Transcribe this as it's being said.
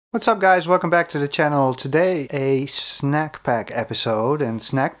What's up guys, welcome back to the channel. Today a snack pack episode, and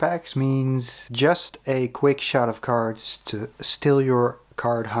snack packs means just a quick shot of cards to still your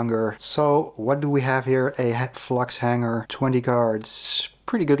card hunger. So what do we have here? A Flux hanger, 20 cards,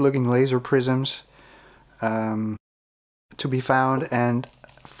 pretty good looking laser prisms to be found, and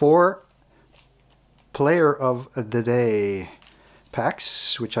 4 player of the day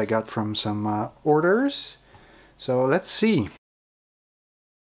packs which I got from some orders. So let's see.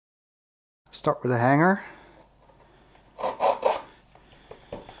 Start with a hanger. I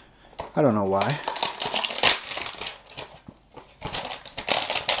don't know why.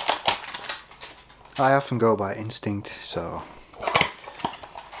 I often go by instinct, so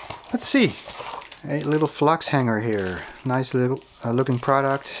let's see. A little Flux hanger here. Nice little looking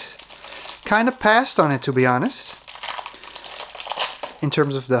product. Kind of passed on it, to be honest. In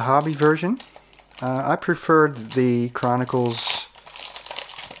terms of the hobby version, I preferred the Chronicles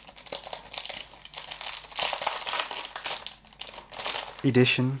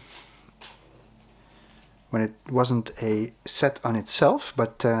edition when it wasn't a set on itself,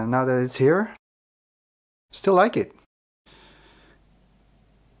 but now that it's here, still like it.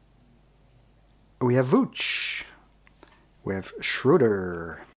 We have Vooch, we have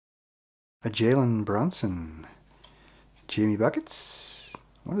Schroeder, a Jalen Brunson, Jimmy Buckets.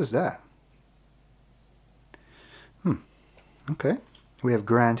 What is that? Okay. We have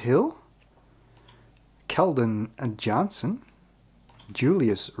Grant Hill, Keldon Johnson,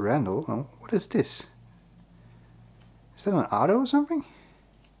 Julius Randle. Oh, what is this? Is that an auto or something?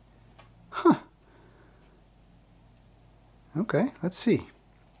 Huh. Okay, let's see.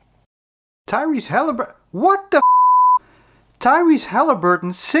 Tyrese Halliburton. What the f? Tyrese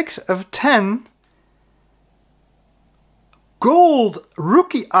Halliburton, 6 of 10. Gold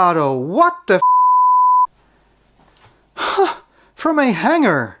rookie auto. What the f? Huh. From a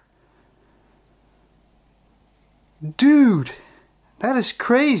hanger. Dude. That is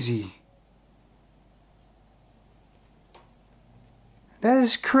crazy. That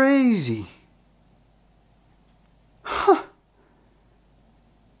is crazy. Huh.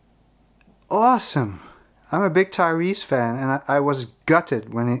 Awesome. I'm a big Tyrese fan, and I was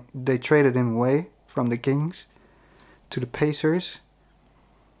gutted when they traded him away from the Kings to the Pacers.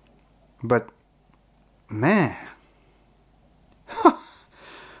 But, man.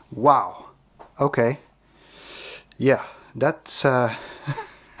 Wow. Okay. Yeah. That's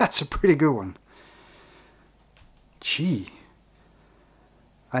that's a pretty good one. Gee.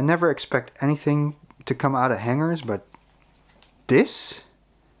 I never expect anything to come out of hangers, but this?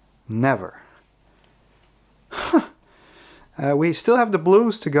 Never. We still have the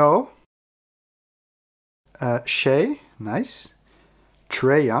blues to go. Shea, nice.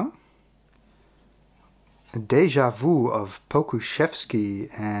 Trae Young. Deja Vu of Pokuševski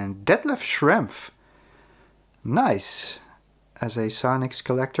and Detlef Schrempf. Nice. As a Sonics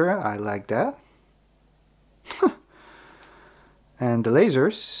collector, I like that. And the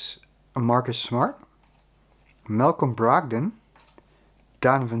lasers, Marcus Smart, Malcolm Brogdon,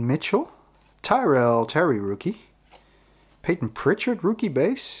 Donovan Mitchell, Tyrell Terry rookie, Peyton Pritchard rookie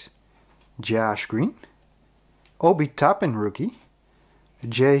base, Josh Green, Obi Toppin rookie,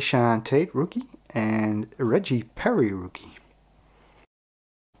 Jay Sean Tate rookie, and Reggie Perry rookie.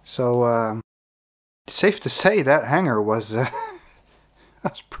 So, safe to say that hanger was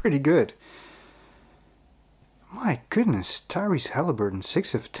that's pretty good. My goodness, Tyrese Halliburton,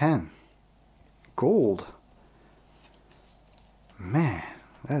 6 of 10. Gold. Man,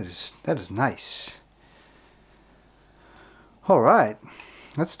 that is nice. Alright,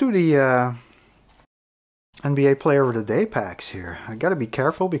 let's do the NBA Player of the Day packs here. I gotta be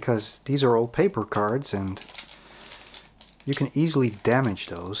careful because these are all paper cards and you can easily damage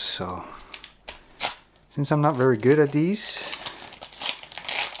those, so since I'm not very good at these,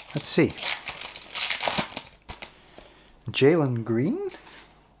 let's see. Jalen Green,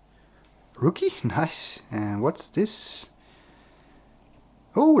 rookie, nice. And what's this?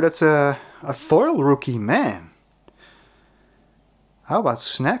 Oh, that's a foil rookie, man. How about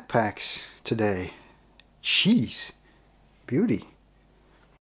snack packs today? Jeez, beauty.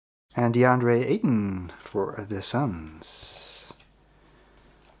 And DeAndre Ayton for the Suns.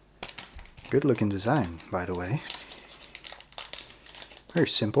 Good looking design, by the way. Very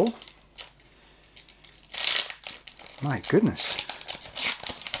simple. My goodness.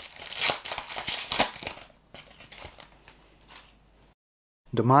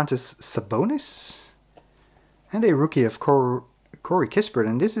 Domantas Sabonis. And a rookie of Corey Kispert.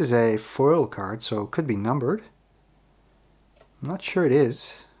 And this is a foil card, so it could be numbered. I'm not sure it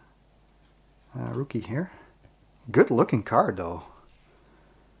is. Rookie here. Good looking card though.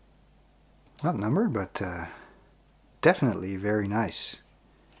 Not numbered, but definitely very nice.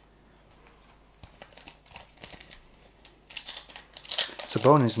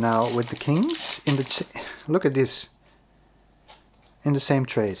 Sabonis now with the Kings in the look at this, in the same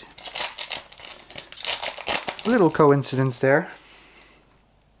trade. Little coincidence there.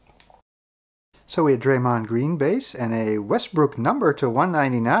 So we had Draymond Green base and a Westbrook number to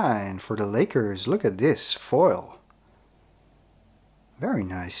 199 for the Lakers. Look at this foil. Very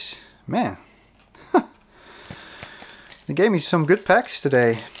nice, man. They gave me some good packs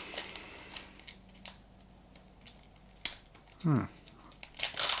today.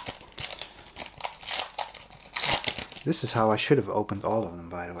 This is how I should have opened all of them,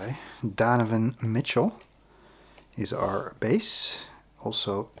 by the way. Donovan Mitchell is our base.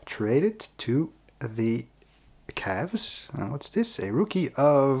 Also traded to the Cavs. What's this? A rookie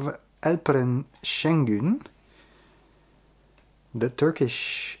of Alperen Şengün. The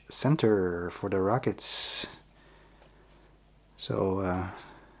Turkish center for the Rockets. So,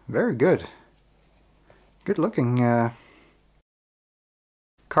 very good. Good looking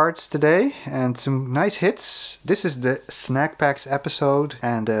cards today and some nice hits. This is the Snack Packs episode,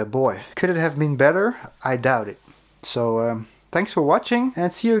 and boy, could it have been better? I doubt it. So thanks for watching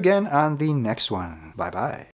and see you again on the next one. Bye bye.